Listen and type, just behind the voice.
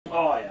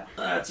Oh yeah,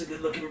 that's a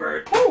good looking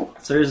bird. Woo!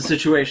 So here's the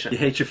situation. You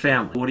hate your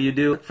family. What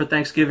do for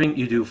Thanksgiving?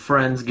 You do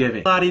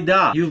Friendsgiving.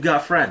 La-di-da. You've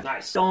got friends.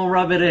 Nice. Don't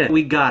rub it in.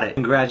 We got it.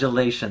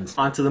 Congratulations.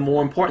 On to the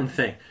more important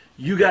thing.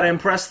 You gotta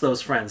impress those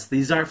friends.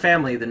 These aren't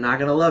family. They're not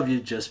gonna love you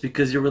just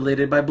because you're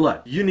related by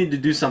blood. You need to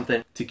do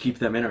something to keep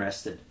them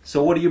interested.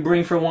 So what do you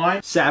bring for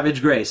wine?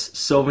 Savage Grace,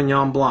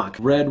 Sauvignon Blanc,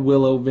 Red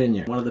Willow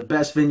Vineyard. One of the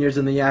best vineyards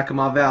in the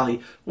Yakima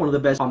Valley. One of the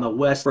best on the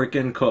west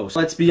frickin' coast.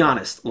 Let's be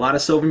honest. A lot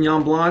of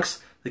Sauvignon Blancs,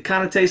 they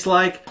kind of taste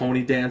like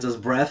Tony Danza's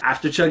breath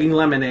after chugging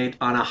lemonade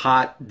on a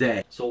hot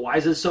day. So why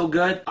is it so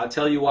good? I'll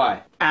tell you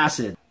why.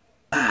 Acid.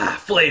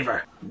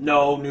 Flavor.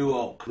 No new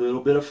oak.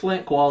 Little bit of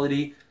Flint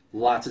quality.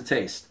 Lots of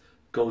taste.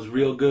 Goes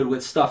real good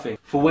with stuffing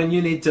for when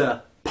you need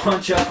to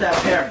punch out that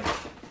pairing.